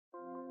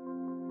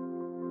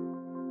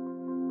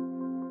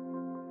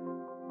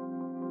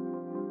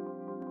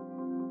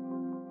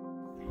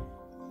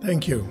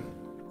Thank you.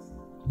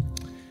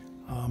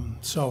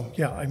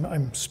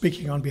 I'm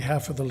speaking on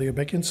behalf of the Leo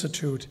Baeck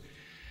Institute,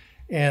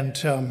 and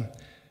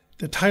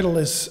the title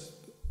is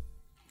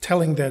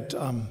telling that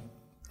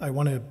I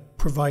want to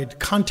provide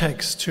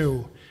context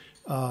to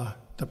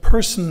the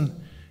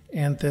person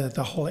and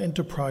the whole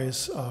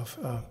enterprise of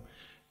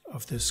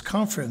this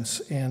conference.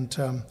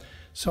 And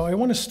so I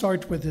want to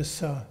start with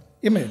this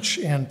image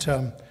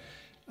and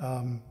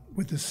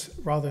with this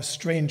rather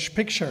strange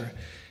picture.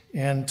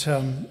 And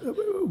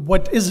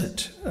what is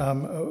it?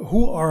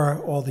 Who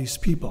are all these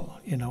people?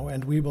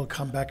 And we will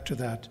come back to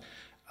that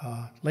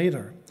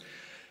later.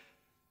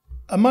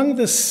 Among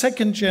the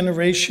second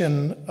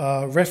generation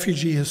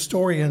refugee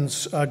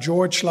historians,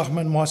 George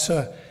Lachman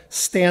Mosse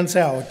stands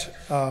out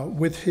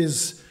with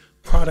his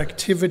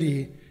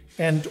productivity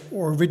and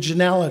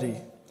originality.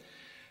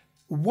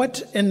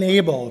 What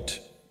enabled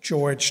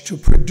George to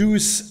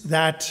produce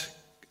that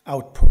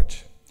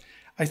output?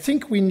 I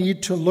think we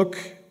need to look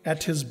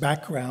at his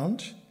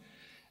background.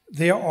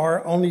 There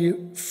are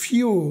only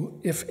few,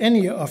 if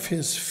any, of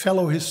his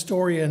fellow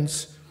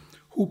historians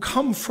who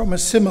come from a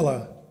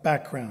similar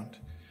background.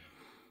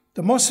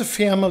 The Mosse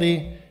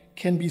family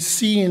can be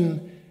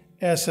seen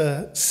as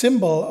a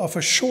symbol of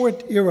a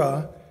short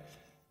era,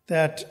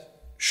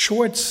 that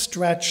short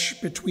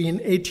stretch between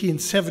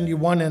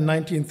 1871 and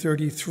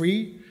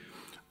 1933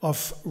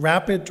 of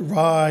rapid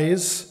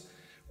rise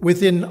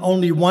within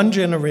only one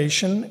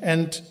generation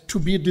and to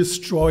be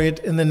destroyed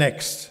in the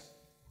next.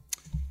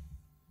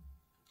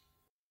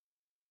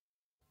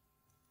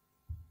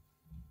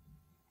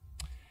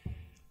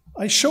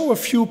 I show a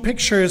few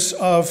pictures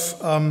of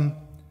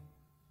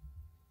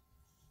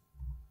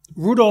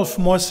Rudolf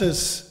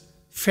Mosse's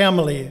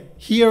family.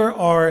 Here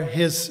are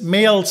his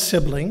male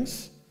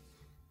siblings.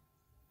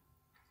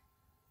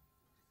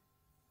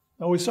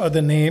 Those are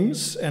the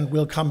names, and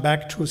we'll come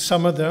back to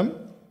some of them.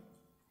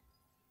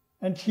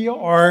 And here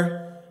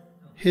are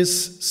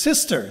his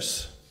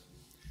sisters.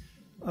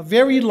 A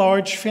very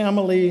large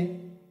family.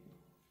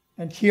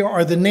 And here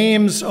are the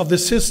names of the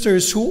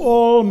sisters who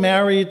all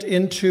married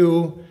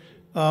into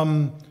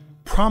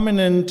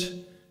prominent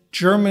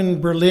German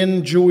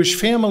Berlin Jewish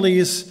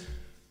families.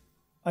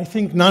 I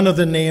think none of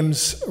the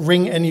names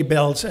ring any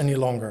bells any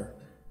longer.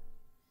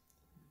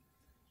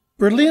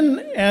 Berlin,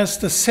 as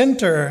the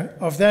center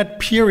of that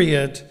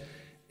period,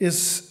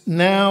 is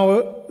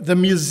now the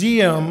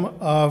museum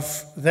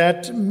of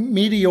that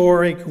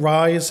meteoric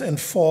rise and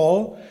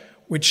fall,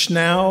 which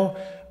now,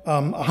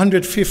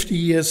 150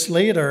 years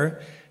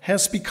later,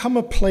 has become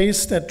a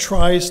place that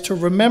tries to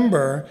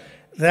remember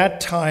that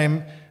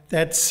time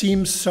that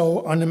seems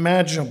so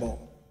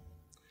unimaginable.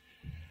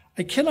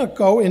 I cannot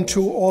go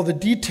into all the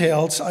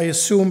details. I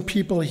assume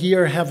people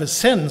here have a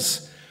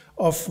sense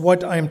of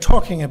what I'm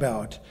talking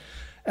about.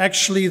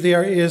 Actually,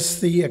 there is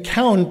the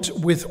account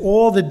with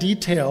all the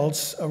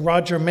details.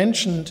 Roger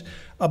mentioned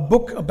a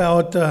book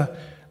about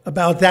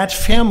that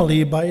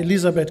family by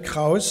Elisabeth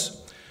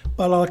Kraus,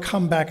 but I'll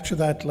come back to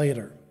that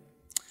later.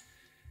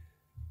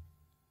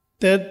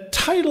 The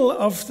title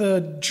of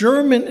the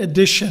German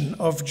edition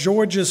of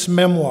George's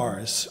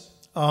memoirs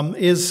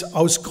is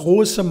Aus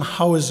großem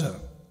Hause,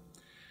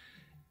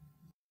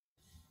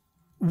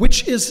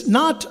 which is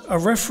not a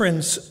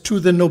reference to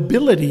the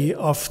nobility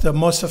of the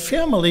Mosse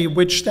family,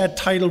 which that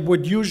title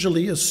would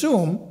usually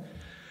assume,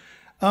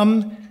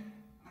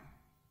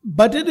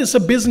 but it is a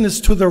business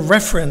to the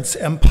reference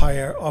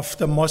empire of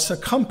the Mosse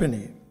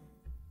company.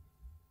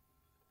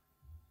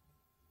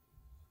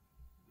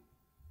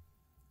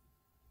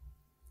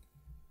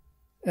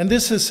 And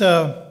this is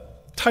a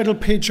title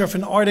page of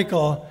an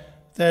article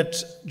that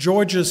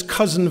George's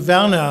cousin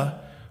Werner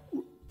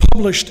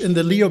published in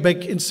the Leo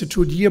Baeck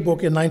Institute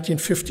yearbook in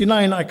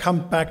 1959. I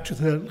come back to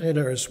that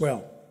later as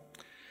well.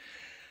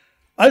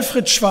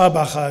 Alfred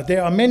Schwabacher,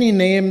 there are many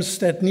names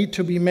that need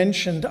to be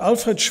mentioned.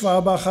 Alfred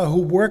Schwabacher,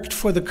 who worked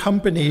for the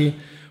company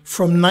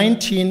from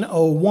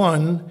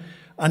 1901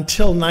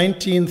 until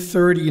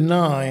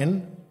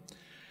 1939,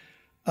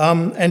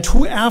 and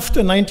who after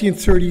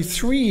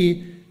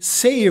 1933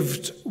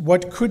 saved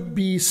what could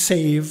be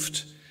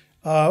saved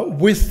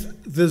with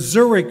the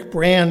Zurich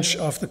branch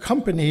of the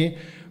company,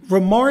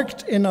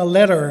 remarked in a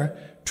letter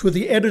to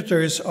the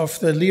editors of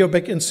the Leo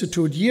Baeck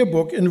Institute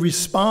yearbook in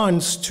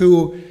response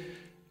to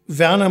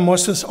Werner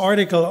Mosse's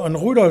article on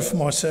Rudolf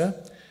Mosse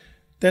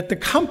that the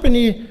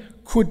company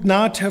could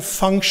not have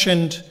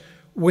functioned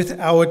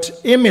without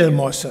Emil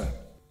Mosse.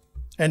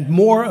 And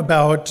more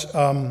about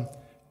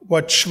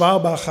what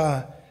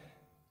Schwabacher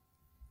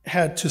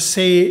had to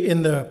say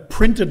in the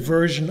printed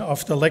version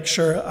of the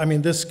lecture. I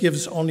mean, this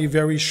gives only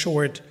very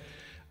short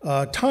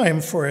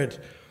time for it.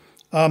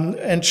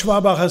 And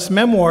Schwabacher's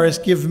memoirs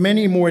give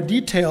many more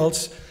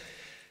details.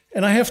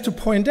 And I have to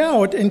point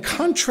out, in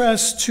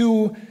contrast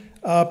to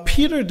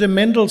Peter de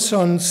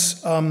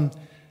Mendelssohn's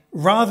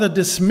rather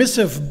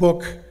dismissive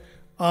book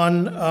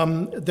on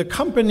the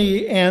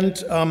company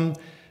and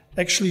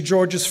actually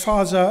George's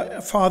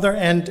father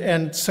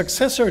and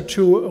successor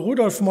to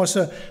Rudolf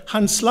Mosse,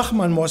 Hans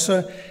Lachmann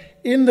Mosse,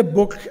 in the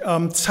book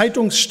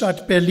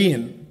Zeitungsstadt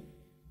Berlin.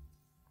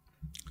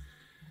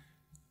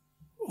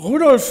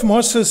 Rudolf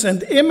Mosse's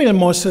and Emil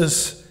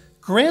Mosse's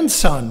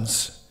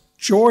grandsons,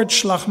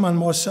 George Lachmann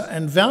Mosse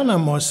and Werner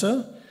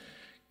Mosse,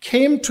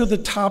 came to the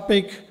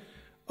topic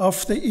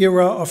of the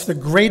era of the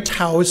great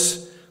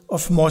house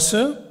of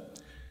Mosse,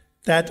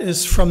 that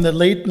is from the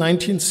late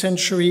 19th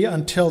century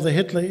until the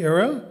Hitler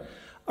era,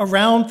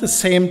 around the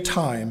same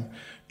time.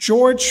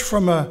 George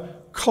from a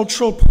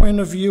cultural point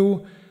of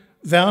view,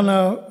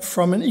 Werner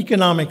from an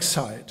economic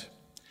side.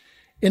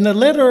 In a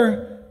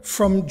letter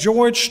from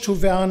George to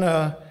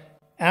Werner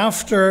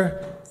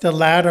after the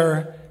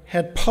latter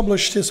had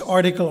published his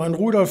article on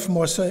Rudolf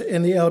Mosse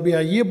in the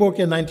LBI yearbook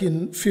in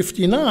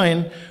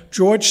 1959,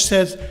 George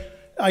said,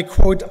 I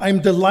quote, "I'm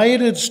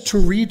delighted to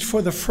read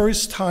for the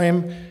first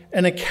time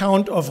an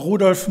account of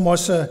Rudolf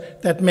Mosse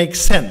that makes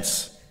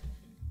sense."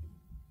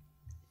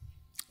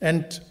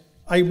 And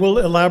I will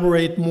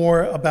elaborate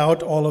more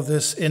about all of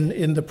this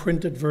in the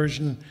printed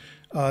version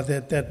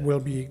that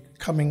will be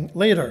coming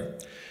later.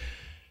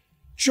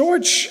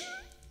 George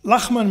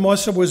Lachmann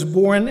Mosse was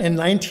born in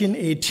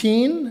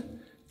 1918,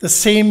 the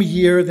same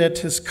year that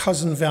his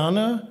cousin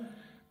Werner.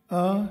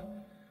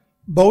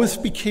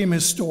 Both became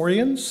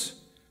historians.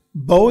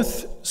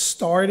 Both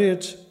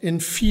started in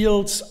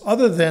fields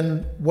other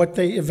than what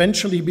they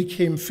eventually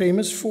became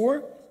famous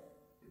for.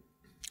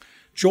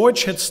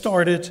 George had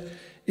started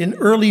in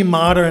early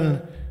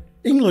modern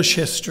English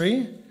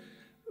history,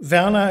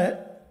 Werner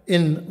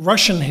in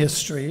Russian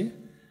history,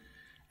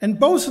 and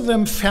both of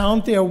them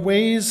found their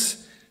ways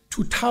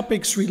to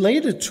topics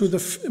related to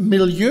the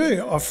milieu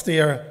of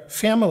their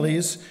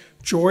families,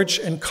 George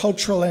in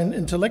cultural and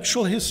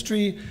intellectual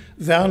history,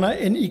 Werner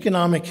in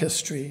economic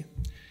history.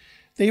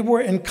 They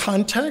were in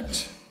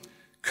contact,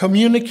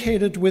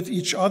 communicated with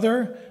each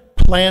other,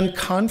 planned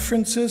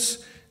conferences,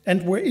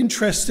 and were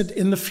interested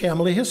in the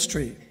family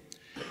history.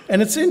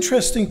 And it's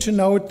interesting to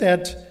note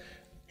that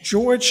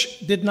George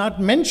did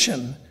not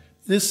mention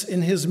this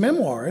in his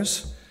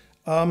memoirs,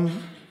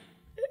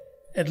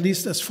 at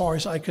least as far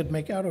as I could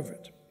make out of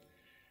it.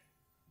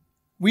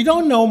 We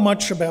don't know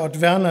much about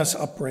Werner's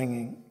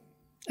upbringing.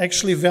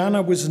 Actually,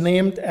 Werner was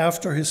named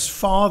after his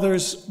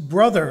father's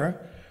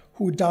brother,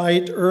 who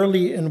died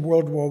early in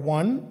World War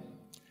I.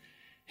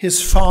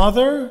 His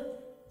father,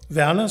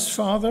 Werner's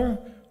father,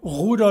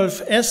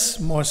 Rudolf S.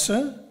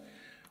 Mosse,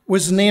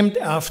 was named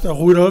after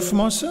Rudolf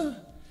Mosse,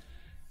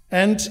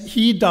 and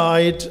he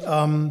died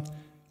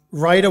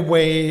right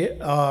away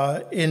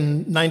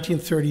in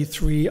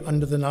 1933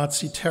 under the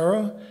Nazi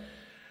terror.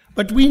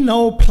 But we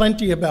know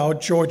plenty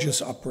about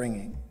George's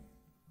upbringing.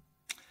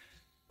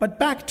 But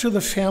back to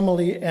the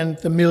family and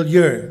the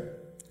milieu.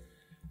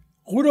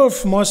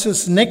 Rudolf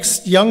Mosse's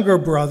next younger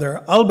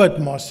brother, Albert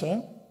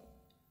Mosse,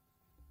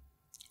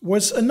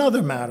 was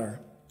another matter.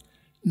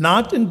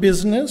 Not in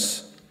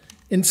business,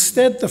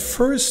 instead the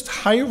first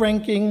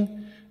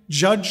high-ranking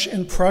judge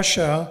in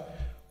Prussia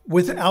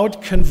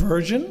without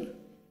conversion,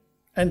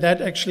 and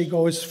that actually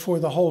goes for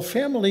the whole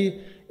family.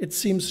 It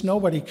seems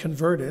nobody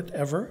converted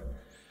ever.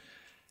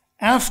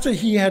 After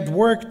he had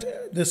worked,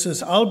 this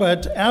is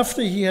Albert,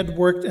 after he had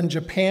worked in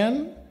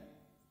Japan,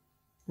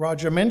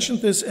 Roger mentioned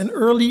this, in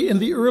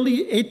the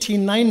early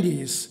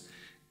 1890s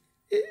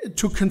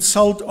to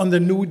consult on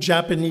the new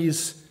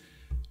Japanese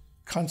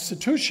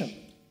constitution.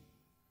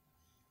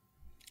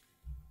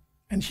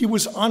 And he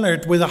was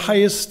honored with the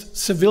highest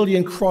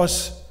civilian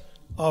cross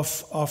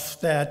of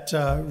that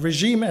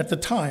regime at the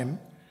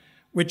time,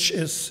 which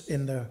is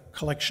in the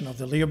collection of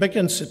the Leo Baeck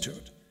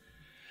Institute.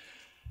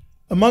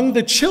 Among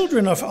the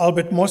children of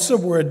Albert Mosse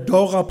were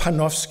Dora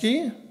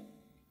Panofsky,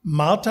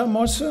 Martha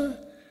Mosse,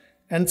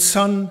 and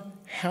son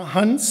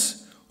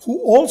Hans,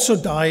 who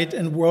also died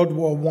in World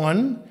War I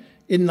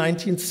in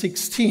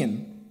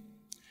 1916.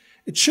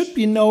 It should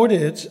be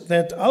noted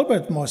that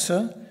Albert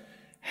Mosse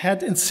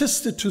had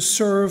insisted to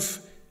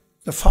serve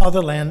the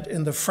fatherland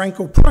in the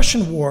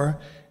Franco-Prussian War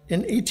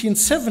in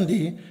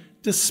 1870,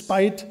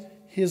 despite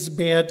his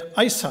bad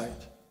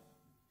eyesight.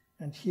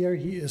 And here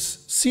he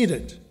is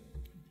seated.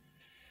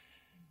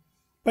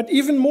 But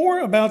even more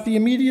about the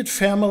immediate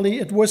family,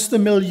 it was the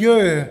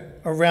milieu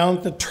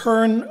around the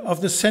turn of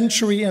the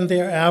century and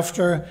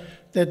thereafter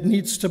that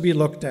needs to be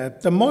looked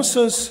at. The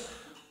Mosses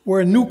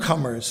were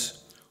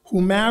newcomers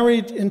who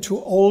married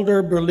into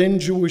older Berlin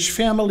Jewish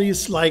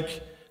families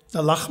like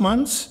the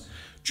Lachmanns,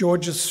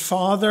 George's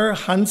father,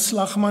 Hans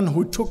Lachmann,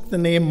 who took the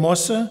name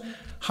Mosse,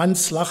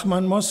 Hans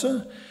Lachmann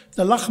Mosse.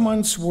 The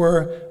Lachmanns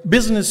were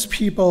business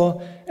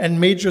people and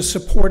major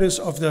supporters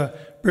of the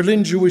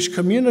Berlin Jewish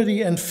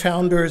community and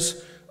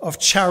founders of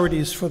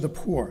charities for the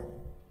poor.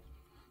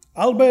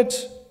 Albert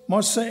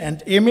Mosse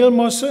and Emil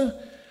Mosse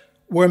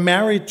were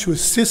married to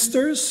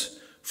sisters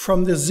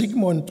from the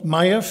Sigmund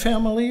Meyer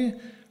family,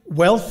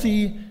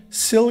 wealthy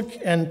silk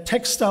and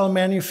textile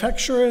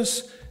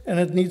manufacturers,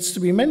 and it needs to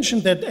be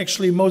mentioned that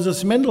actually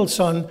Moses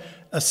Mendelssohn,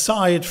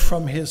 aside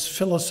from his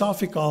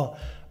philosophical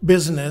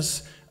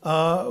business,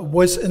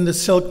 was in the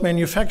silk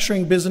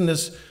manufacturing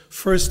business,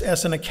 first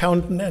as an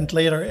accountant and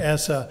later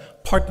as a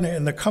partner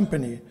in the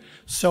company.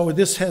 So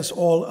this has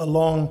all a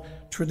long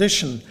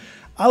tradition.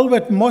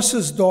 Albert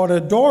Mosse's daughter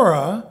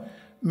Dora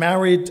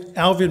married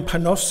Alvin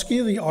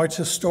Panofsky, the art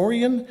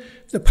historian.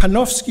 The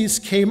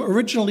Panofskys came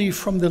originally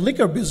from the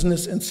liquor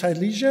business in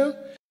Silesia,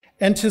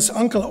 and his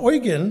uncle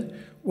Eugen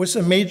was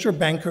a major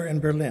banker in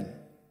Berlin.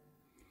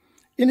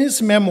 In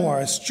his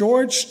memoirs,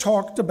 George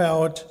talked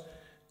about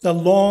the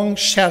long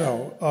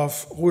shadow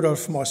of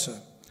Rudolf Mosse.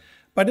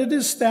 But it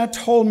is that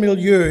whole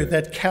milieu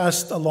that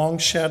cast a long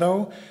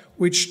shadow,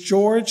 which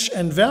George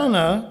and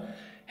Werner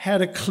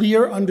had a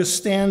clear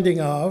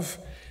understanding of.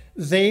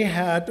 They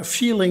had a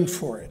feeling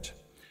for it.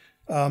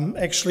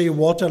 Actually,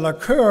 Walter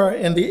Lacour,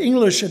 in the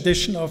English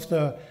edition of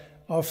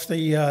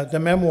the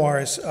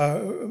memoirs,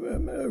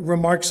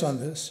 remarks on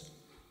this.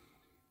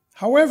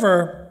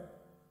 However,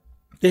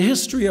 the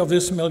history of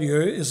this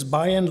milieu is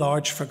by and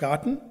large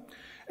forgotten,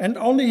 and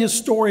only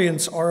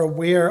historians are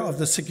aware of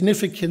the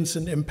significance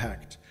and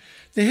impact.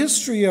 The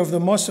history of the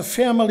Mosse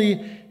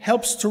family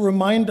helps to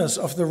remind us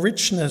of the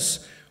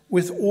richness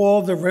with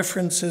all the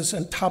references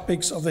and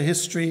topics of the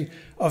history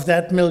of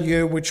that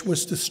milieu, which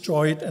was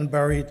destroyed and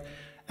buried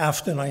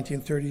after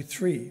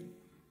 1933.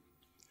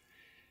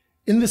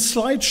 In the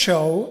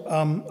slideshow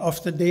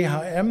of the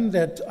DHM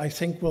that I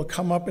think will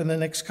come up in the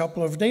next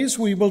couple of days,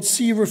 we will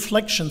see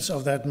reflections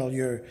of that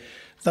milieu.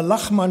 The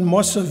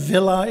Lachmann-Mosse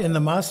Villa in the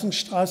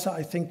Massenstraße,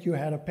 I think you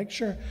had a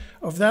picture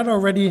of that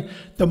already.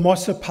 The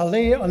Mosse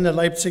Palais on the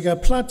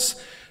Leipziger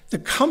Platz. The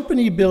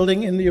company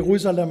building in the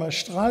Jerusalemer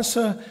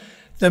Straße.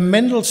 The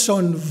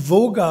Mendelssohn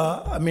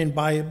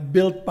Voga,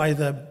 built by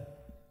the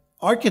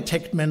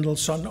architect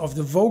Mendelssohn of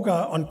the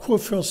Voga on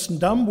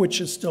Kurfürstendamm, which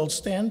is still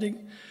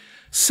standing.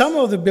 Some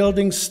of the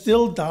buildings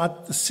still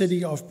dot the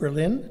city of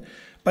Berlin,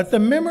 but the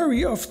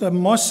memory of the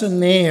Mosse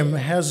name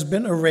has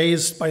been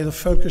erased by the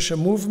Völkische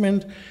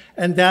movement,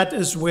 and that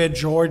is where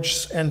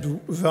George's and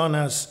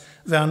Werner's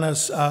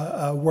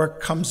work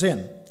comes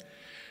in.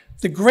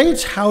 The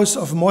great house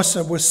of Mosse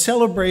was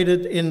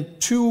celebrated in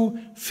 2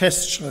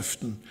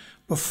 Festschriften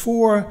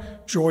before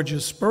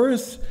George's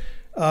birth,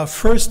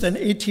 first in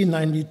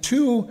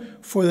 1892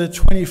 for the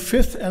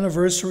 25th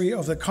anniversary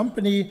of the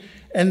company,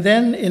 and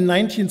then in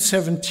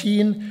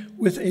 1917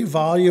 with a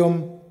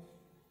volume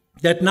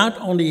that not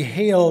only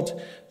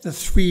hailed the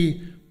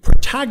 3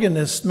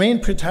 main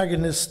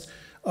protagonists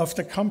of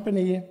the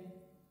company,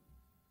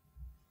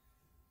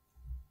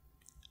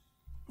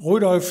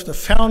 Rudolf the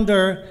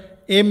founder,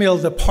 Emil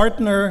the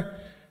partner,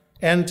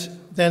 and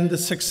then the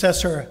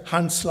successor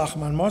Hans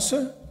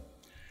Lachmann-Mosse,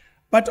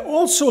 but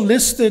also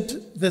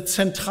listed the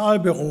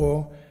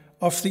Zentralbüro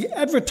of the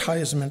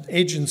advertisement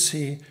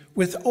agency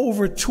with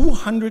over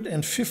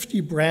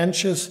 250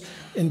 branches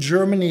in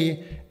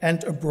Germany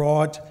and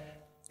abroad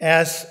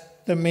as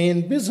the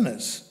main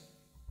business,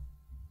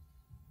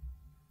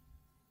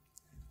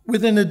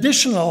 with an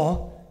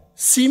additional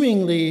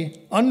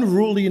seemingly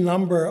unruly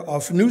number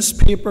of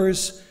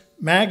newspapers,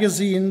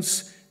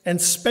 magazines,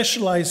 and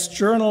specialized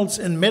journals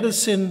in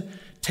medicine,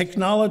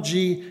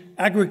 technology,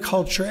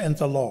 agriculture, and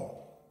the law.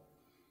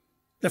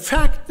 The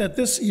fact that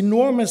this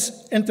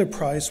enormous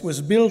enterprise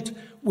was built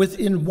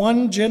within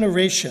 1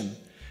 generation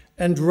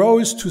and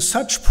rose to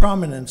such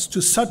prominence,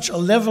 to such a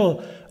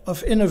level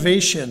of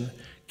innovation,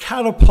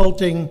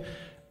 catapulting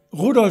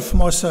Rudolf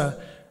Mosse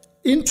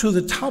into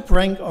the top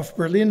rank of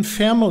Berlin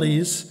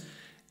families,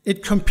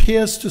 it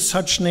compares to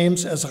such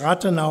names as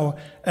Rathenau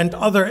and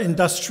other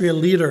industrial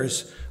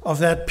leaders of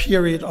that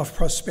period of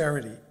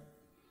prosperity.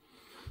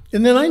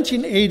 In the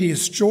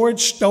 1980s,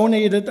 George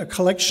donated a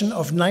collection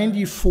of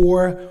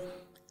 94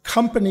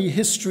 company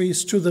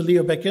histories to the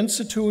Leo Baeck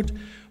Institute,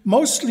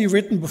 mostly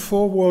written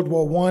before World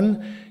War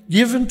I,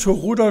 given to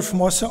Rudolf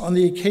Mosse on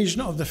the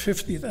occasion of the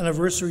 50th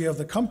anniversary of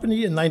the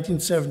company in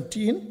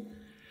 1917.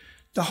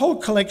 The whole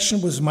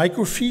collection was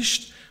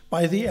microfished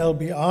by the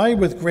LBI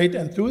with great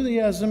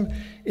enthusiasm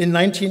in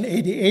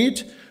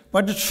 1988,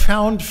 but it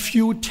found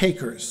few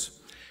takers.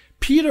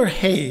 Peter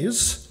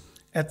Hayes,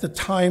 at the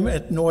time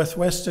at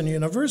Northwestern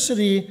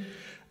University,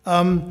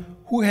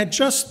 who had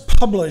just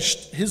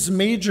published his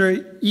major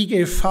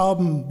IG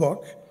Farben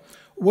book,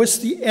 was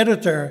the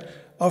editor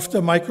of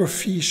the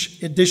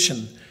microfiche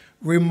edition.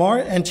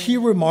 And he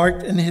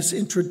remarked in his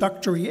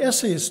introductory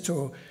essays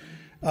to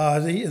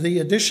the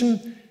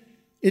edition,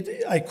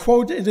 I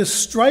quote, "It is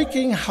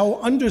striking how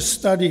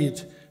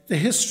understudied the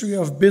history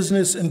of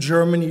business in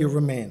Germany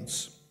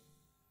remains."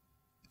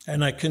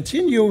 And I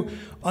continue,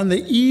 on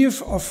the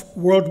eve of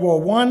World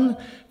War I,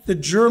 the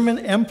German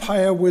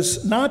Empire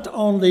was not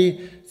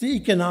only the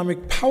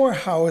economic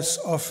powerhouse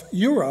of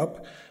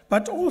Europe,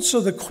 but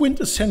also the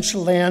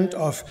quintessential land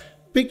of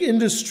big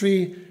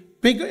industry,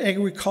 big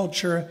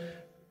agriculture,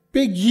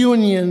 big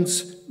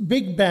unions,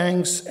 big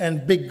banks,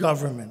 and big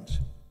government.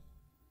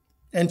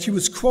 And he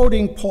was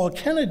quoting Paul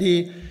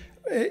Kennedy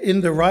in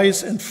The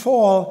Rise and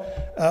Fall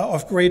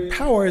of Great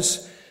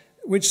Powers,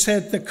 which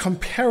said the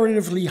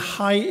comparatively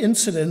high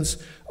incidence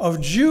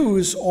of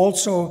Jews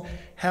also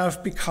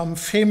have become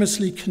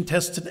famously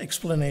contested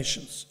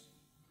explanations.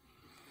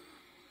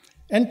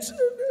 And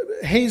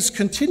Hayes'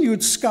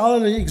 continued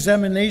scholarly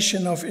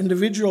examination of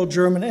individual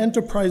German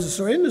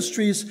enterprises or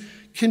industries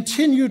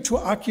continued to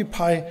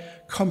occupy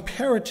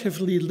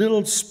comparatively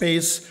little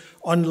space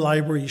on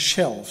library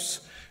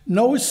shelves.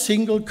 No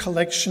single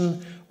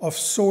collection of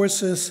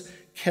sources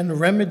can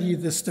remedy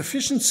this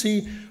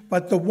deficiency,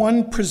 but the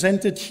one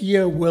presented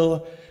here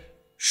will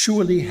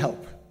surely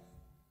help.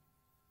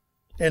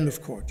 End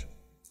of quote.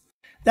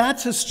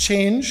 That has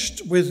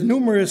changed with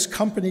numerous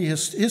company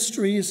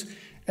histories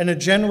and a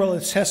general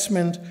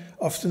assessment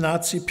of the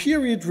Nazi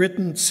period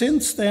written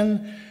since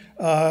then.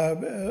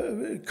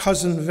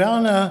 Cousin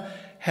Werner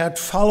had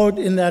followed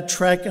in that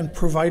track and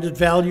provided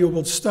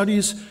valuable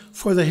studies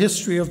for the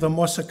history of the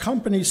Mosse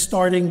Company,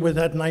 starting with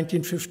that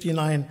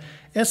 1959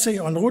 essay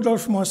on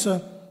Rudolf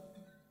Mosse.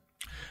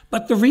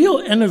 But the real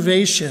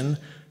innovation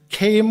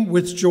came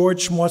with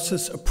George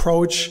Mosse's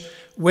approach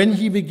when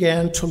he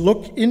began to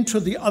look into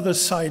the other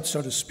side,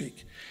 so to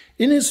speak.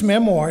 In his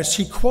memoirs,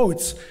 he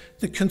quotes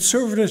the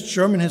conservative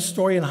German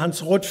historian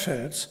Hans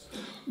Rothfels,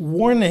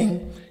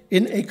 warning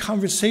in a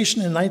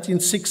conversation in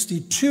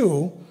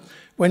 1962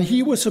 when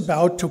he was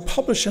about to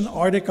publish an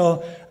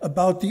article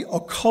about the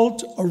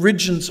occult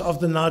origins of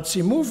the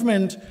Nazi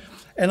movement.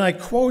 And I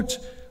quote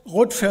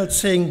Rothfels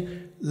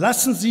saying,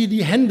 "Lassen Sie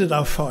die Hände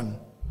davon.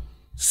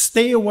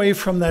 Stay away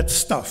from that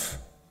stuff."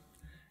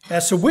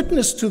 As a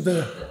witness to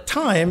the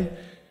time,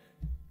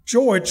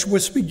 George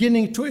was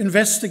beginning to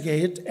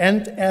investigate,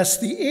 and as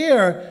the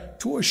heir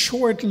to a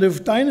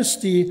short-lived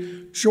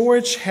dynasty,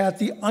 George had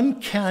the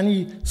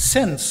uncanny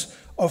sense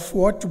of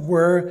what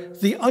were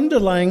the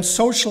underlying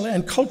social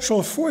and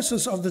cultural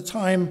forces of the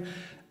time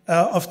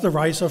of the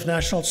rise of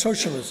National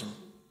Socialism.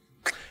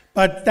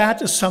 But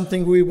that is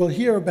something we will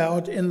hear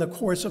about in the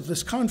course of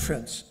this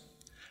conference.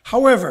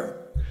 However,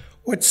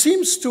 what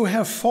seems to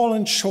have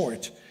fallen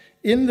short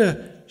in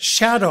the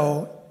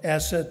shadow,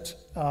 as it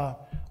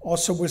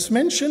also was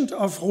mentioned,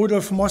 of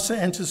Rudolf Mosse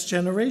and his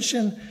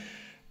generation,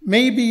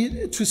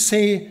 maybe to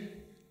say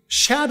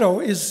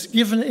shadow is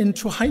given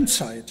into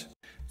hindsight.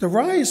 The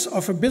rise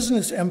of a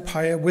business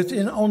empire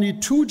within only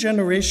 2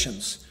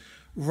 generations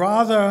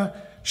rather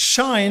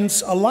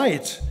shines a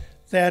light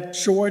that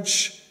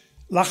George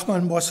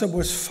Lachmann Mosse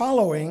was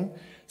following,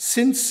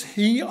 since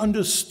he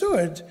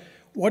understood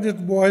what it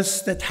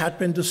was that had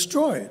been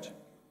destroyed.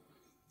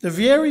 The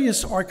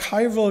various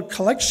archival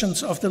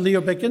collections of the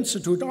Leo Baeck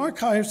Institute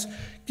archives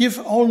give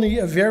only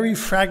a very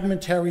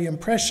fragmentary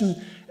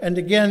impression, and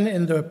again,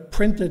 in the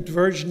printed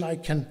version, I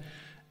can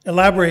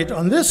elaborate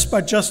on this,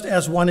 but just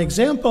as one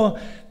example,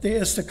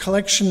 there is the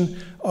collection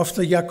of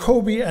the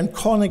Jacobi and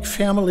Kornick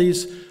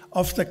families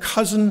of the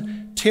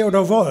cousin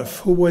Theodor Wolff,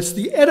 who was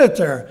the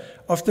editor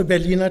of the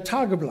Berliner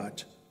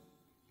Tageblatt.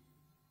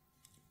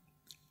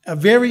 A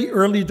very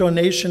early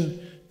donation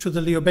to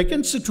the Leo Baeck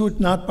Institute,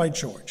 not by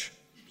George.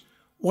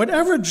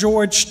 Whatever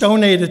George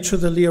donated to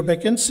the Leo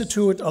Baeck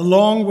Institute,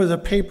 along with the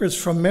papers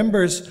from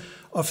members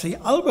of the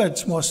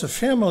Albert Mosse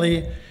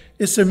family,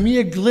 is a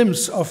mere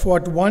glimpse of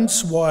what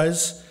once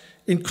was,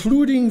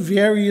 including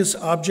various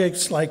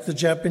objects like the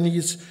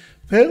Japanese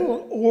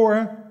pill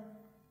or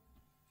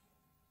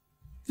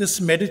this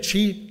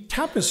Medici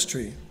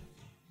tapestry.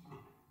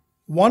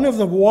 One of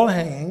the wall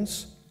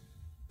hangings,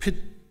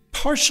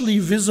 partially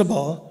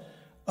visible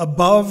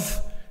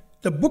above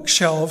the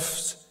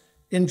bookshelves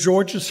in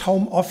George's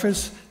home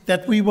office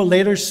that we will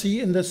later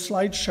see in the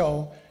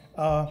slideshow,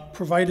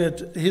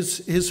 provided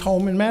his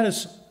home in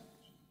Madison.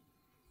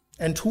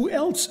 And who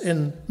else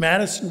in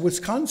Madison,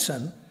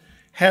 Wisconsin,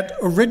 had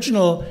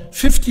original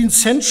 15th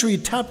century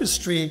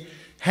tapestry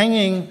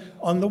hanging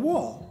on the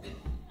wall,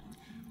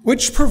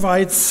 which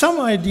provides some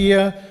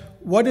idea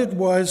what it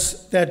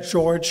was that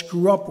George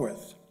grew up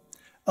with.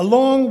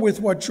 Along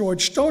with what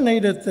George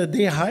donated, the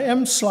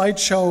DHM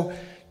slideshow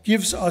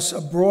gives us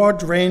a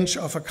broad range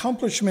of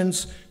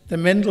accomplishments: the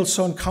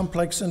Mendelssohn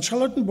Complex in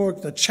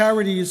Charlottenburg, the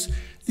charities,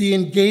 the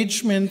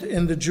engagement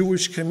in the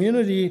Jewish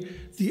community,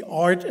 the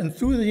art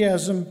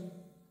enthusiasm.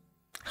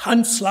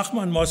 Hans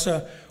Lachmann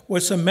Mosse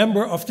was a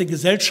member of the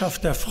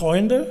Gesellschaft der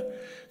Freunde,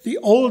 the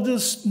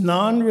oldest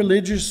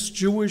non-religious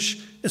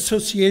Jewish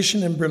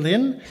association in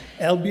Berlin.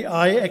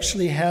 LBI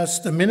actually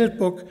has the minute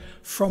book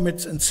from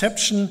its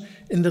inception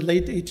in the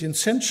late 18th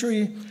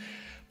century.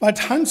 But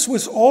Hans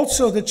was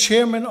also the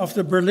chairman of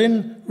the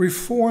Berlin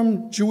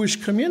Reform Jewish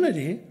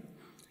community,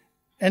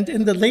 and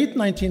in the late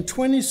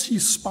 1920s, he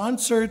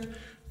sponsored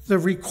the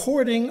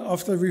recording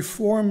of the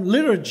Reform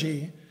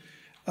liturgy,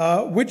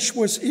 which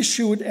was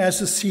issued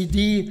as a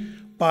CD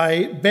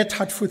by Bet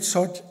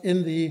Hatfutzot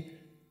in the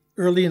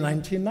early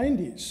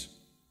 1990s.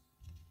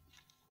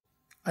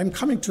 I'm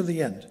coming to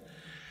the end.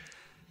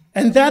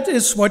 And that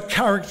is what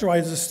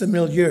characterizes the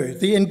milieu,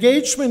 the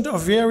engagement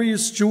of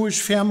various Jewish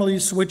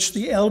families which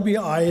the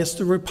LBI is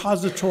the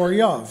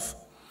repository of.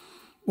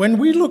 When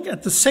we look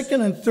at the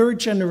second and third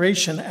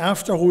generation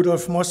after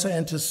Rudolf Mosse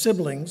and his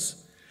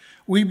siblings,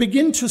 we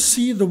begin to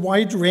see the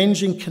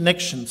wide-ranging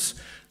connections,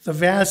 the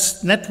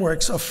vast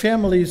networks of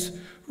families.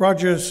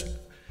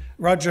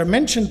 Roger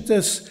mentioned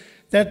this,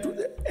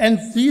 and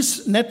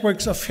these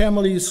networks of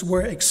families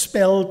were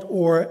expelled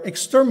or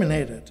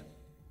exterminated.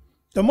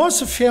 The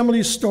Mosse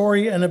family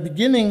story and a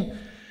beginning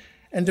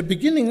and the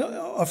beginning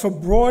of a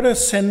broader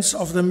sense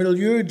of the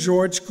milieu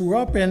George grew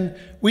up in,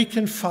 we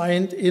can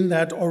find in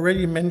that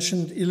already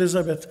mentioned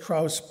Elisabeth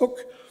Kraus book,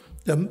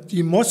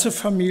 Die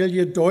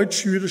Mosse-Familie,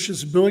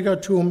 Deutsch-Jüdisches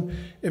Bürgertum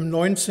im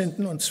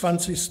 19. und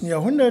 20.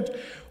 Jahrhundert,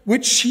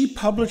 which she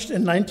published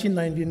in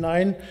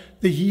 1999,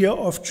 the year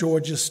of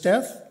George's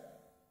death.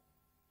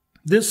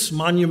 This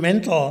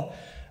monumental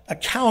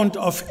account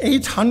of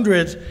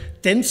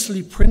 800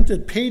 densely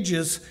printed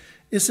pages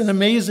is an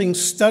amazing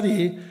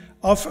study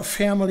of a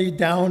family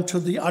down to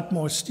the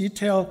utmost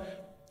detail.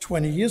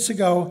 20 years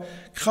ago,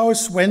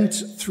 Kraus went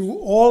through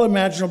all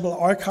imaginable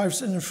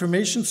archives and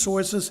information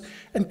sources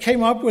and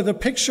came up with a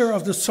picture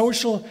of the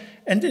social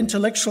and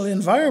intellectual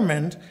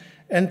environment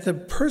and the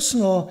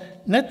personal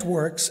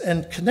networks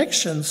and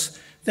connections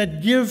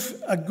that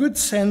give a good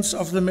sense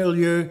of the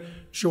milieu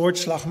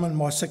George Lachmann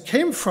Mosse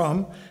came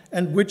from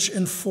and which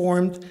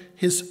informed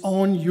his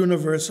own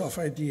universe of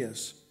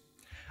ideas.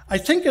 I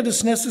think it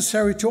is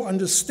necessary to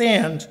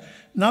understand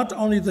not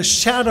only the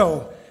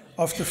shadow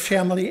of the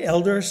family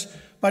elders,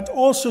 but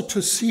also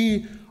to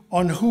see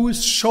on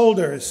whose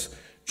shoulders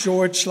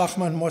George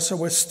Lachmann Mosse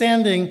was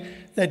standing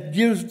that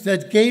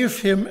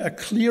gave him a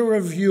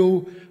clearer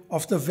view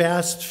of the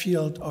vast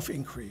field of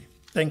inquiry.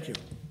 Thank you.